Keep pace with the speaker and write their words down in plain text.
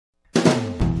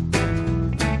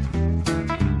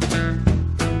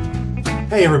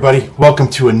Hey everybody, welcome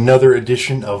to another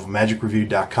edition of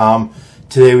MagicReview.com.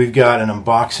 Today we've got an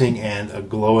unboxing and a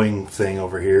glowing thing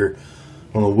over here.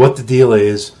 I don't know what the deal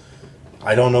is.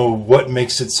 I don't know what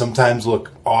makes it sometimes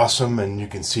look awesome and you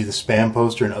can see the spam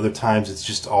poster, and other times it's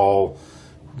just all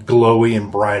glowy and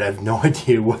bright. I have no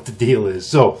idea what the deal is.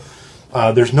 So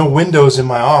there's no windows in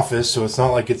my office, so it's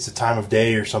not like it's the time of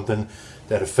day or something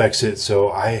that affects it, so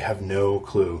I have no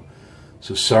clue.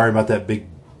 So sorry about that big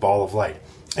ball of light.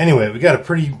 Anyway, we got a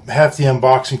pretty hefty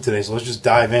unboxing today, so let's just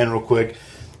dive in real quick.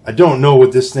 I don't know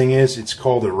what this thing is. It's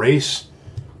called E-Rase.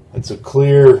 It's a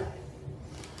clear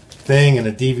thing and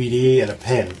a DVD and a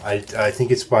pen. I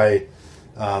think it's by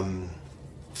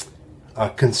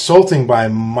consulting by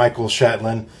Michael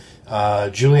Shatlin,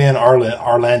 Julien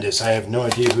Arlandis. I have no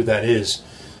idea who that is,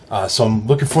 so I'm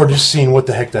looking forward to just seeing what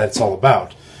the heck that's all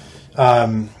about.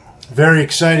 Very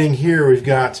exciting here. We've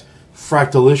got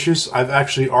Fractalicious. I've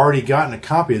actually already gotten a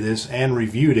copy of this and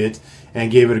reviewed it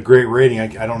and gave it a great rating. I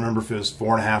don't remember if it was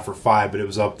 4.5 or 5, but it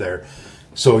was up there.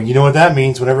 So you know what that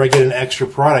means. Whenever I get an extra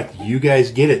product, you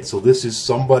guys get it. So this is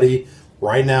somebody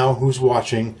right now who's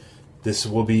watching. This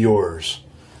will be yours,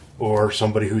 or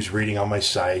somebody who's reading on my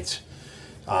site.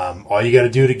 All you got to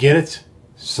do to get it,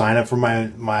 sign up for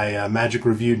my Magic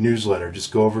Review newsletter.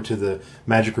 Just go over to the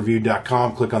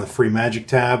MagicReview.com, click on the free Magic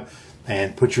tab,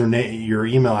 and put your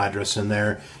email address in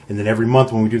there, and then every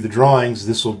month when we do the drawings,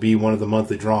 this will be one of the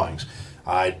monthly drawings.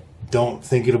 I don't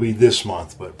think it'll be this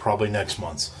month, but probably next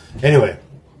month. Anyway,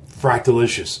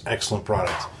 Fractalicious, excellent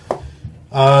product.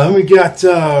 Then we got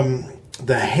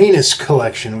the Heinous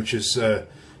collection, which is, I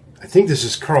think this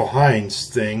is Karl Hein's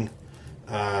thing.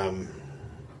 So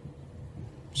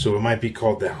it might be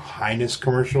called the Heinous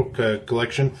commercial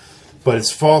collection, but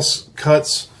it's False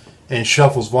Cuts and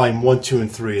Shuffles Volume 1, 2, and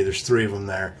 3. There's 3 of them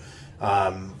there.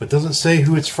 But doesn't say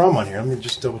who it's from on here. Let me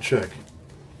just double check.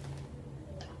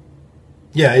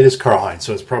 Yeah, it is Karl Hein,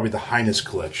 so it's probably the Heinous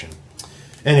collection.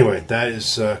 Anyway, that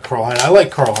is Karl Hein. I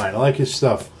like Karl Hein. I like his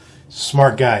stuff. He's a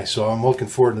smart guy, so I'm looking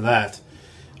forward to that.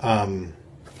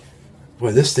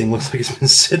 Boy, this thing looks like it's been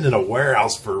sitting in a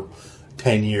warehouse for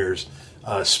 10 years.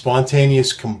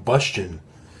 Spontaneous combustion.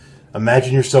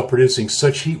 Imagine yourself producing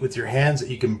such heat with your hands that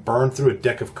you can burn through a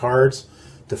deck of cards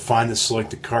to find the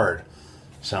selected card.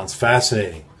 Sounds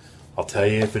fascinating. I'll tell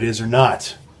you if it is or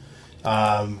not.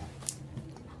 A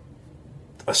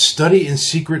Study in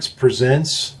Secrets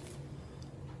presents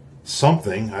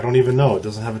something. I don't even know. It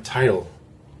doesn't have a title.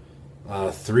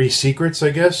 3 Secrets, I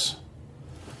guess,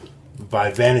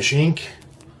 by Vanish Ink.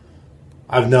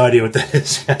 I have no idea what that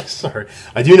is. Sorry.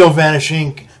 I do know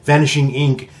Vanishing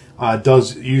Ink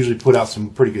does usually put out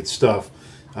some pretty good stuff.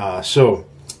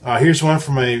 Here's one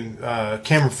from my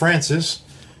Cameron Francis,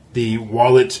 the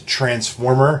Wallet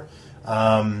Transformer.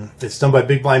 It's done by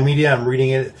Big Blind Media. I'm reading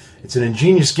it. It's an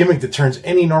ingenious gimmick that turns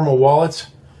any normal wallet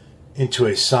into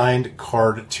a signed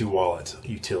card-to-wallet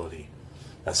utility.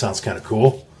 That sounds kind of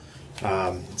cool.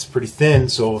 It's pretty thin,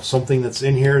 so something that's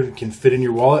in here can fit in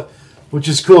your wallet, which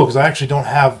is cool because I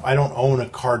don't own a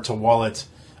card-to-wallet.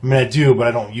 I mean, I do, but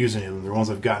I don't use any of them. They're ones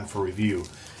I've gotten for review.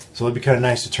 So it'd be kind of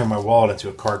nice to turn my wallet into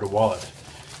a card-to-wallet.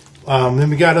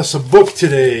 Then we got us a book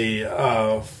today,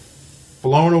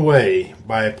 Flown Away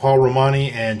by Paul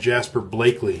Romhany and Jasper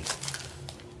Blakeley.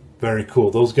 Very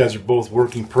cool. Those guys are both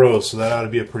working pros, so that ought to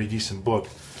be a pretty decent book.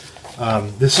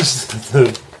 This is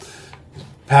the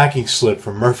packing slip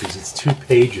from Murphy's. It's 2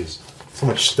 pages. So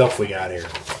much stuff we got here.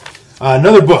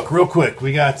 Another book, real quick.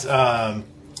 We got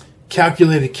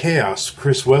Calculated Chaos,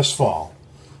 Chris Westphal,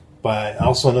 by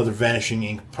also another Vanishing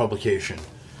Ink publication.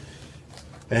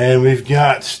 And we've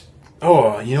got,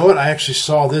 oh, you know what? I actually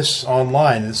saw this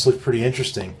online. This looked pretty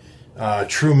interesting.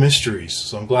 True Mysteries.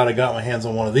 So I'm glad I got my hands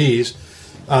on one of these.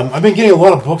 I've been getting a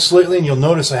lot of books lately, and you'll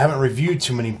notice I haven't reviewed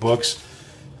too many books.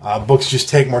 Books just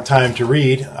take more time to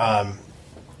read.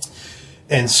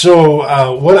 And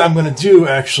so what I'm going to do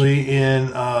actually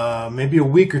in maybe a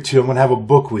week or two, I'm going to have a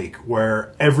book week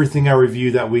where everything I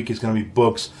review that week is going to be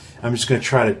books. I'm just going to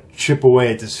try to chip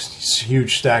away at this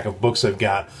huge stack of books I've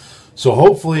got. So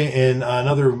hopefully in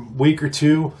another week or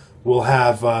two, we'll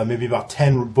have maybe about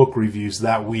 10 book reviews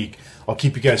that week. I'll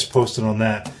keep you guys posted on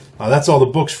that. That's all the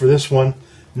books for this one.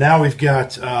 Now we've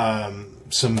got some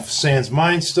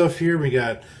SansMinds stuff here. We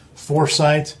got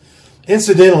Foresight.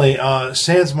 Incidentally,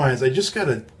 SansMinds, I just got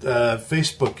a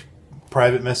Facebook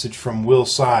private message from Will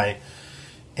Tsai,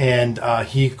 and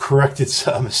he corrected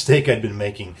a mistake I'd been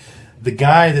making. The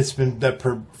guy that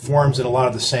performs in a lot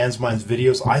of the SansMinds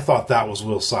videos, I thought that was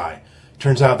Will Tsai.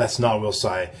 Turns out that's not Will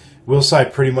Tsai. Will Tsai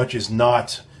pretty much is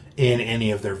not in any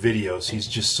of their videos. He's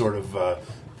just sort of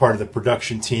part of the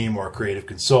production team or a creative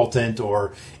consultant,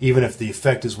 or even if the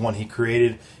effect is one he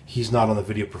created, he's not on the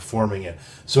video performing it.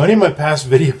 So any of my past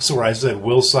videos where I said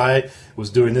Will Tsai was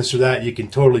doing this or that, you can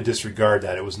totally disregard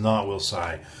that. It was not Will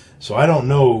Tsai. So I don't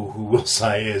know who Will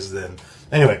Tsai is then.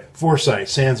 Anyway, Foresight,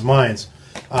 SansMinds.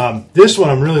 This one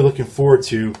I'm really looking forward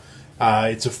to.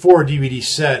 It's a 4 DVD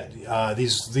set.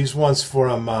 These ones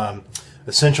from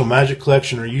Essential Magic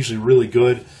Collection are usually really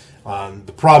good.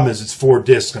 The problem is it's 4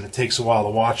 discs and it takes a while to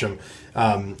watch them.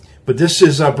 But this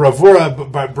is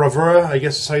Bravura, I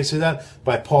guess is how you say that,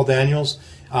 by Paul Daniels.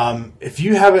 If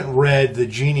you haven't read The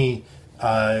Genie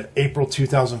April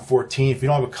 2014, if you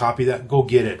don't have a copy of that, go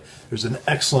get it. There's an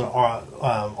excellent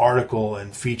article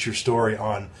and feature story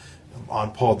on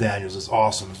Paul Daniels. It's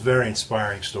awesome. It's a very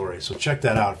inspiring story. So check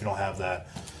that out if you don't have that.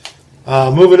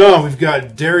 Moving on, we've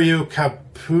got Dario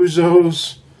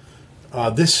Capuzzo's.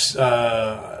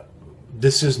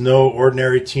 This is no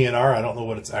ordinary TNR. I don't know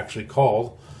what it's actually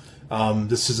called.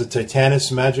 This is a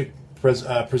Titanas Magic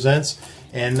presents.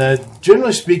 And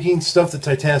generally speaking, stuff that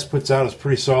Titanas puts out is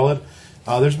pretty solid.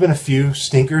 There's been a few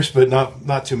stinkers, but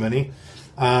not too many.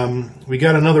 We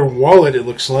got another wallet, it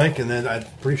looks like, and then I'm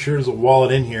pretty sure there's a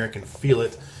wallet in here. I can feel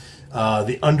it.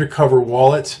 The Undercover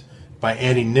wallet by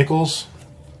Andy Nichols.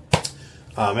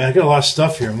 Man, I got a lot of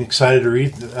stuff here. I'm excited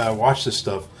to watch this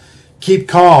stuff. Keep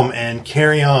Calm and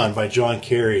Carry On by John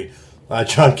Kerry.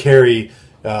 John Kerry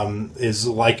is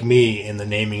like me in the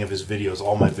naming of his videos.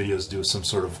 All my videos do some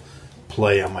sort of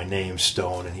play on my name,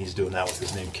 Stone, and he's doing that with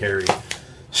his name, Kerry.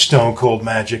 Stone Cold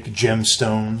Magic,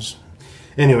 Gemstones.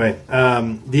 Anyway,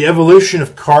 the evolution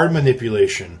of card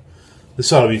manipulation.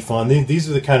 This ought to be fun. These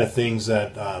are the kind of things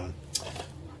that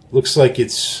looks like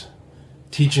it's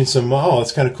teaching some. Oh,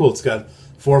 it's kind of cool. It's got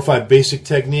 4 or 5 basic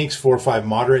techniques, 4 or 5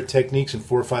 moderate techniques, and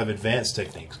 4 or 5 advanced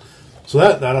techniques. So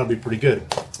that ought to be pretty good.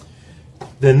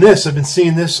 Then this, I've been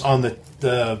seeing this on the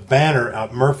banner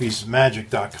at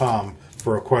murphysmagic.com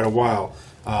for quite a while.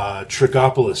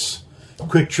 Trickopolis.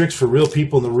 Quick tricks for real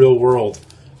people in the real world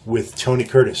with Tony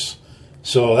Curtis.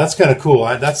 So that's kind of cool.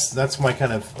 That's my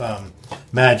kind of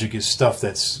magic, is stuff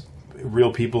that's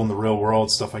real people in the real world,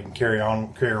 stuff I can carry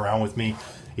around with me,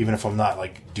 even if I'm not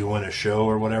like doing a show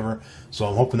or whatever. So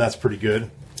I'm hoping that's pretty good.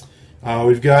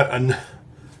 We've got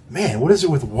man, what is it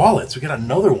with wallets? We got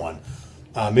another one.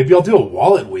 Maybe I'll do a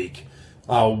wallet week.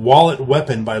 Wallet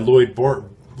Weapon by Lloyd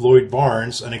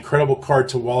Barnes, an incredible card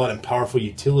to wallet and powerful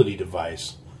utility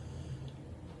device.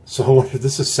 So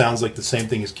this sounds like the same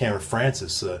thing as Cameron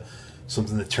Francis,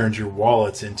 something that turns your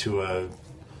wallet into a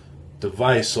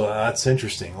device. So that's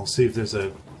interesting. We'll see if there's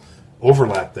a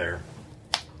overlap there.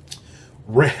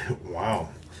 Wow.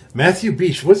 Matthew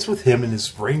Beach, what's with him and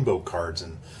his rainbow cards?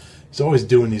 And he's always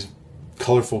doing these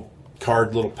colorful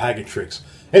card little packet tricks.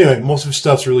 Anyway, most of his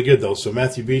stuff's really good, though. So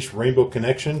Matthew Beach, Rainbow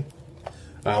Connection.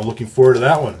 Looking forward to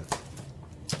that one.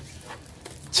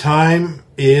 Time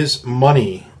is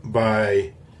Money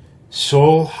by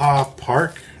Seol-Ha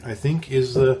Park, I think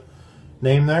is the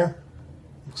name there.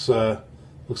 Looks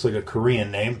like a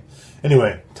Korean name.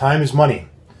 Anyway, Time is Money.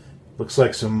 Looks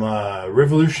like some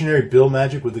revolutionary bill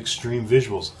magic with extreme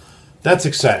visuals. That's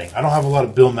exciting. I don't have a lot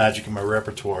of bill magic in my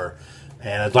repertoire,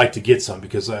 and I'd like to get some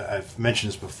because I've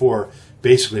mentioned this before.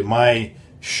 Basically, my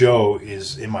show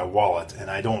is in my wallet, and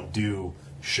I don't do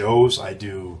shows. I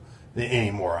do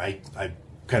anymore. I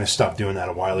kind of stopped doing that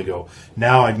a while ago.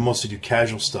 Now I mostly do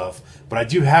casual stuff, but I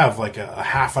do have like a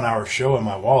half an hour show in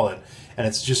my wallet, and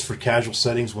it's just for casual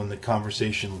settings when the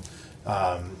conversation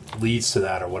leads to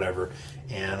that or whatever.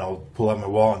 And I'll pull out my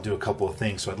wallet and do a couple of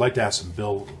things. So I'd like to have some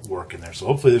bill work in there. So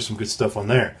hopefully there's some good stuff on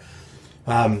there.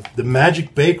 The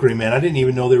Magic Bakery, man, I didn't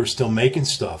even know they were still making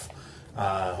stuff.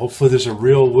 Hopefully there's a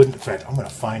real wooden... In fact, I'm going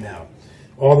to find out.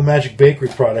 All the Magic Bakery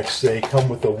products, they come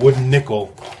with a wooden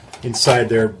nickel inside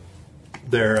their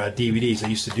DVDs. I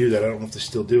used to do that. I don't know if they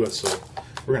still do it. So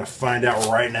we're going to find out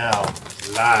right now,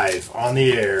 live, on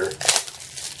the air,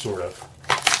 sort of.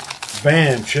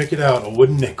 Bam, check it out, a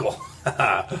wooden nickel.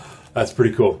 That's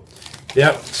pretty cool.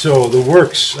 Yep, so the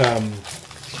works.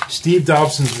 Steve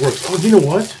Dobson's works. Oh, you know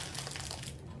what?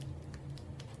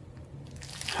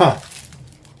 Huh.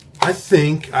 I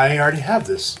think I already have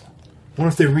this. I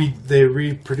wonder if they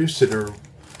reproduced it or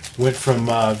went from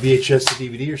VHS to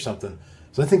DVD or something.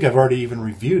 So I think I've already even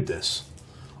reviewed this.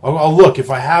 I'll look. If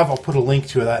I have, I'll put a link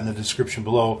to that in the description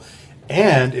below.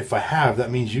 And if I have,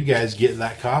 that means you guys get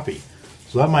that copy.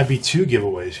 So that might be 2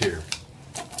 giveaways here.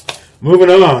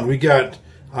 Moving on, we got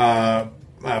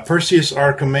Perseus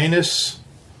Arkomanis,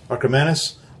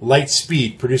 Light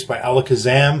Speed, produced by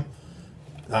Alakazam.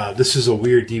 This is a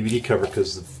weird DVD cover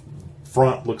because the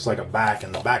front looks like a back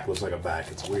and the back looks like a back.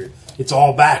 It's weird. It's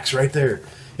all backs right there.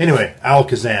 Anyway,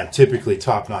 Alakazam, typically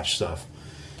top-notch stuff.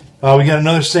 We got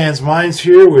another SansMinds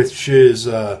here, which is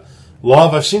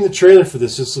L.O.V.E. I've seen the trailer for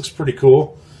this. This looks pretty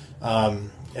cool.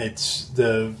 It's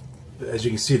as you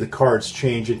can see, the cards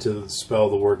change into spell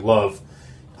the word love.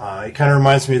 It kind of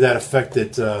reminds me of that effect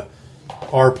that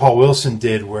R. Paul Wilson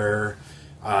did, where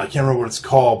I can't remember what it's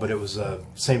called, but it was the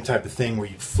same type of thing where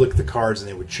you'd flick the cards and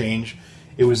they would change.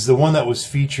 It was the one that was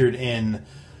featured in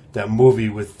that movie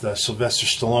with Sylvester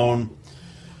Stallone.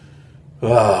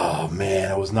 Oh,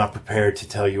 man, I was not prepared to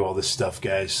tell you all this stuff,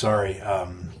 guys. Sorry.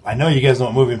 I know you guys know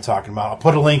what movie I'm talking about. I'll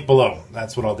put a link below.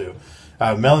 That's what I'll do.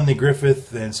 Melanie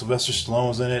Griffith and Sylvester Stallone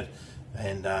was in it,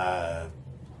 and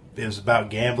it was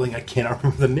about gambling. I cannot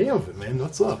remember the name of it, man.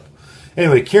 What's up?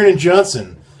 Anyway, Kieron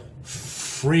Johnson,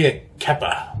 Frea-Capped,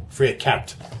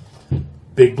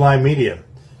 Big Blind Media.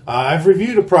 I've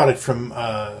reviewed a product from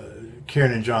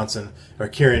Kieron Johnson, or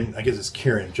Kieron, I guess it's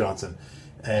Kieron Johnson,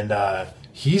 and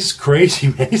he's crazy,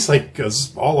 man. He's like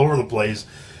goes all over the place,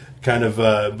 kind of.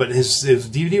 But his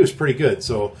DVD was pretty good.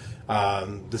 So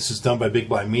this is done by Big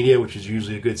Blind Media, which is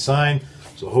usually a good sign.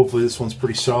 So hopefully this one's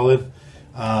pretty solid.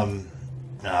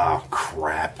 Oh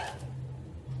crap!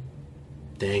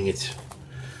 Dang it!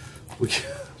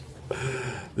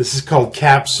 This is called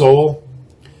Capsoul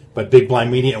by Big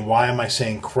Blind Media. And why am I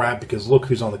saying crap? Because look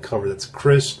who's on the cover. That's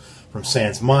Chris from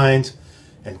SansMinds.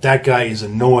 And that guy is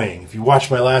annoying. If you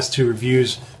watch my last two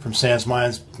reviews from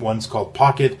SansMinds, one's called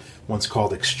Pocket, one's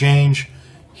called Exchange.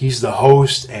 He's the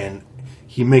host, and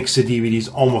he makes the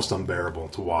DVDs almost unbearable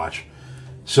to watch.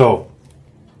 So,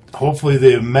 hopefully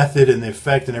the method and the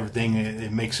effect and everything,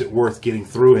 it makes it worth getting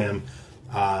through him.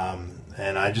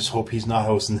 And I just hope he's not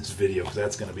hosting this video, because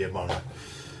that's going to be a bummer.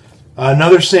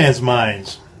 Another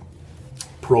SansMinds,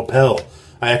 Propel.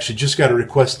 I actually just got a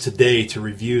request today to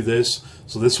review this,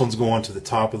 so this one's going to the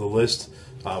top of the list.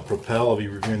 Propel, I'll be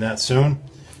reviewing that soon.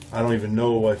 I don't even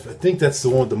know, I think that's the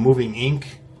one with the moving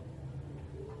ink.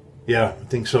 Yeah, I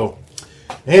think so.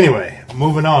 Anyway,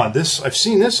 moving on. I've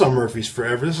seen this on Murphy's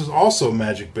Forever. This is also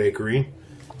Magic Bakery,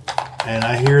 and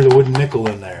I hear the wooden nickel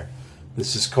in there.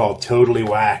 This is called Totally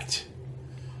Whacked.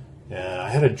 Yeah, I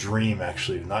had a dream,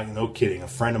 actually, no kidding. A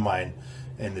friend of mine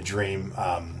in the dream,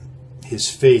 his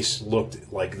face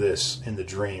looked like this in the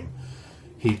dream.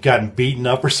 He'd gotten beaten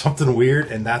up or something weird,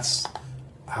 and that's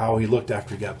how he looked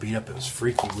after he got beat up. It was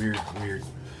freaky, weird.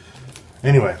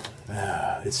 Anyway,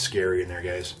 it's scary in there,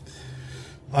 guys.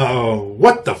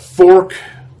 What the fork?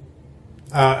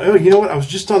 Oh, you know what? I was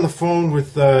just on the phone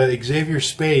with Xavier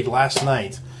Spade last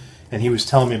night, and he was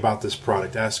telling me about this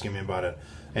product, asking me about it.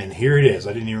 And here it is.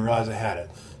 I didn't even realize I had it.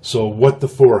 So, What the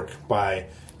Fork by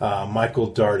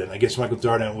Michael Dardant. I guess Michael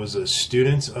Dardant was a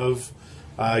student of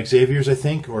Xavier's, I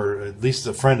think, or at least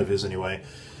a friend of his anyway.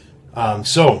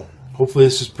 So, hopefully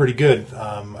this is pretty good.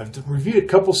 I've reviewed a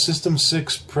couple System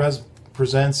 6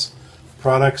 Presents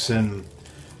products, and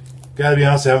gotta be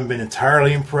honest, I haven't been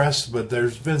entirely impressed, but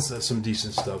there's been some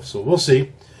decent stuff. So, we'll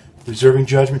see. Reserving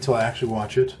judgment until I actually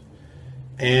watch it.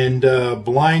 And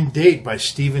Blind Date by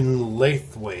Stephen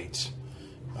Leathwaite.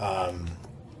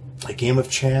 A Game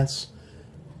of Chance.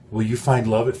 Will you find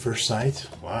love at first sight?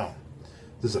 Wow.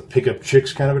 This is a pick up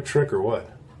chicks kind of a trick or what?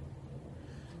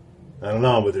 I don't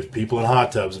know, but there's people in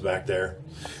hot tubs back there.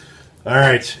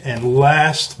 Alright, and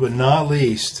last but not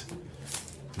least,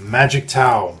 Magic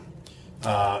Towel.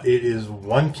 It is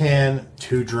 1 can,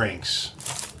 2 drinks.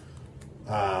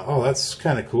 Oh, that's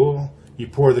kind of cool. You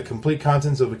pour the complete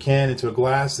contents of a can into a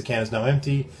glass. The can is now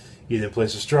empty. You then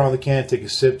place a straw in the can, take a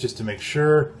sip just to make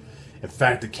sure. In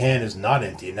fact, the can is not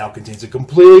empty. It now contains a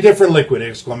completely different liquid!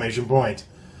 Exclamation point.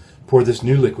 Pour this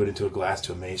new liquid into a glass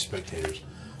to amaze spectators.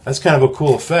 That's kind of a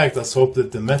cool effect. Let's hope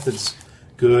that the method's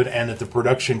good and that the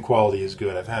production quality is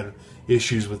good. I've had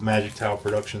issues with Magic Towel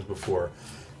productions before.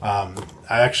 I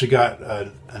actually got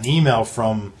an email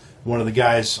from one of the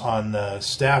guys on the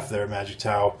staff there at Magic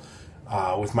Towel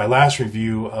with my last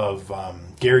review of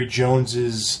Gary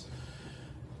Jones's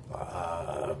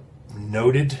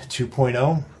Noted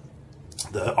 2.0.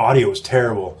 The audio was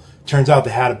terrible. Turns out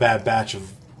they had a bad batch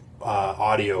of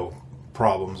audio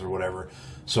problems or whatever.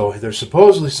 So they're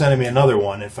supposedly sending me another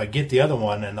one. If I get the other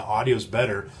one and the audio's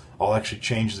better, I'll actually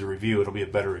change the review. It'll be a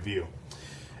better review.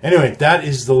 Anyway, that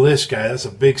is the list, guys. That's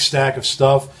a big stack of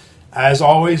stuff. As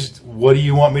always, what do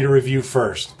you want me to review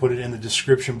first? Put it in the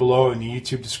description below, in the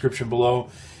YouTube description below.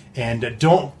 And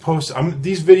don't post...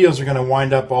 these videos are going to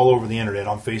wind up all over the internet,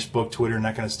 on Facebook, Twitter, and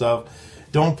that kind of stuff.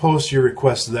 Don't post your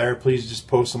requests there. Please just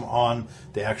post them on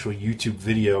the actual YouTube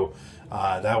video.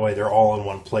 That way they're all in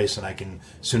one place, and I can,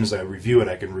 as soon as I review it,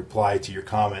 I can reply to your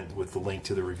comment with the link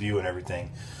to the review and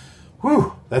everything.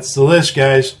 Whew, that's the list,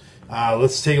 guys.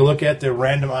 Let's take a look at the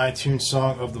random iTunes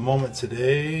song of the moment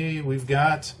today. We've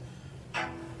got...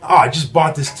 Oh, I just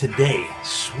bought this today.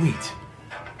 Sweet.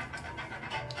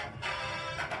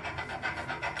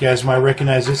 You guys might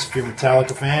recognize this if you're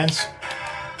Metallica fans.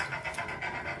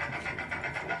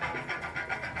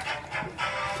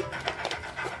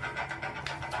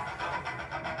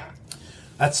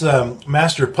 That's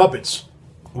Master of Puppets,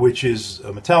 which is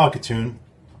a Metallica tune.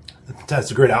 That's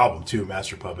a great album too,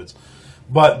 Master of Puppets.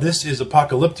 But this is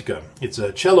Apocalyptica. It's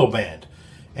a cello band,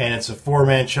 and it's a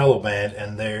 4-man cello band.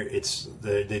 And they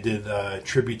did a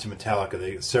tribute to Metallica.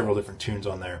 They got several different tunes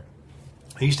on there.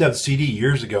 I used to have the CD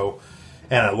years ago,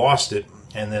 and I lost it.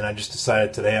 And then I just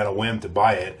decided today on a whim to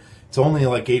buy it. It's only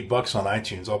like $8 on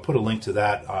iTunes. I'll put a link to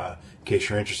that in case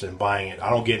you're interested in buying it. I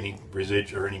don't get any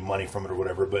residual or any money from it or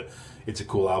whatever, but it's a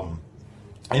cool album.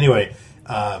 Anyway,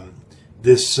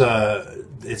 it's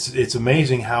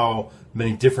amazing how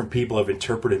many different people have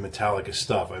interpreted Metallica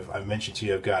stuff. I've mentioned to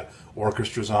you, I've got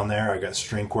orchestras on there, I've got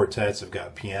string quartets, I've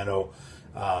got piano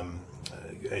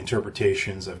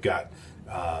interpretations, I've got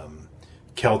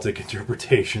Celtic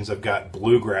interpretations, I've got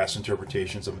bluegrass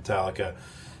interpretations of Metallica.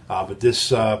 But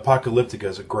this Apocalyptica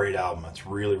is a great album. It's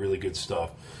really, really good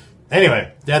stuff.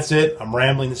 Anyway, that's it. I'm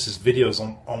rambling. This video is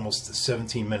almost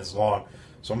 17 minutes long,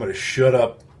 so I'm going to shut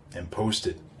up and post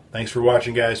it. Thanks for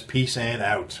watching, guys. Peace and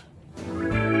out.